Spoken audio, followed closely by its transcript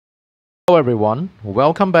Everyone,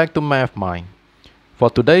 welcome back to MathMind. For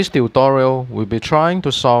today's tutorial, we'll be trying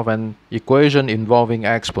to solve an equation involving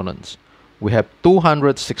exponents. We have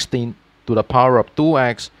 216 to the power of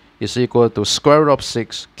 2x is equal to square root of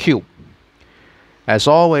 6 cubed. As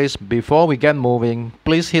always, before we get moving,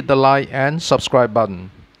 please hit the like and subscribe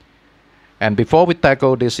button. And before we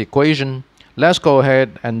tackle this equation, let's go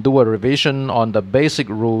ahead and do a revision on the basic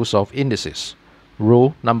rules of indices.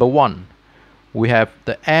 Rule number 1. We have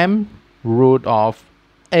the m root of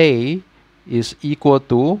a is equal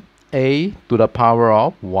to a to the power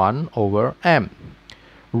of 1 over m.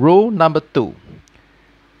 Rule number 2.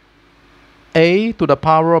 A to the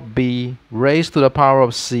power of b raised to the power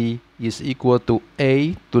of c is equal to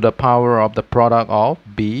a to the power of the product of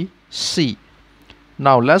b, c.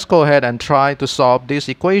 Now let's go ahead and try to solve this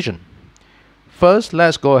equation. First,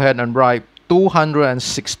 let's go ahead and write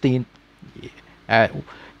 216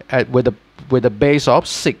 with a base of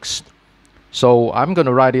 6. So I'm going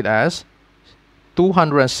to write it as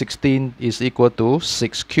 216 is equal to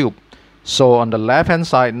 6 cubed. So on the left hand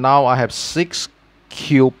side, now I have 6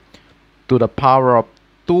 cubed to the power of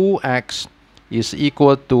 2x is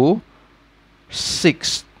equal to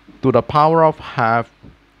 6 to the power of half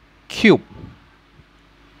cubed.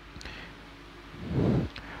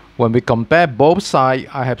 When we compare both sides,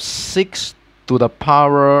 I have 6 to the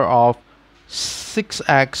power of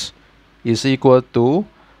 6x is equal to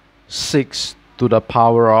 6 to the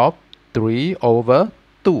power of 3 over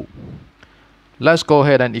 2. Let's go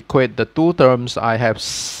ahead and equate the two terms. I have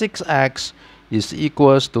 6x is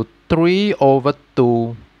equals to 3 over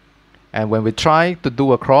 2. And when we try to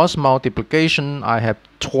do a cross multiplication, I have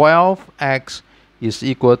 12x is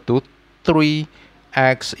equal to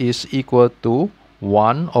 3x is equal to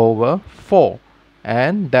 1 over 4.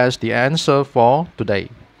 And that's the answer for today.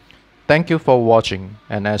 Thank you for watching,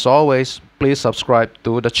 and as always, please subscribe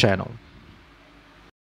to the channel.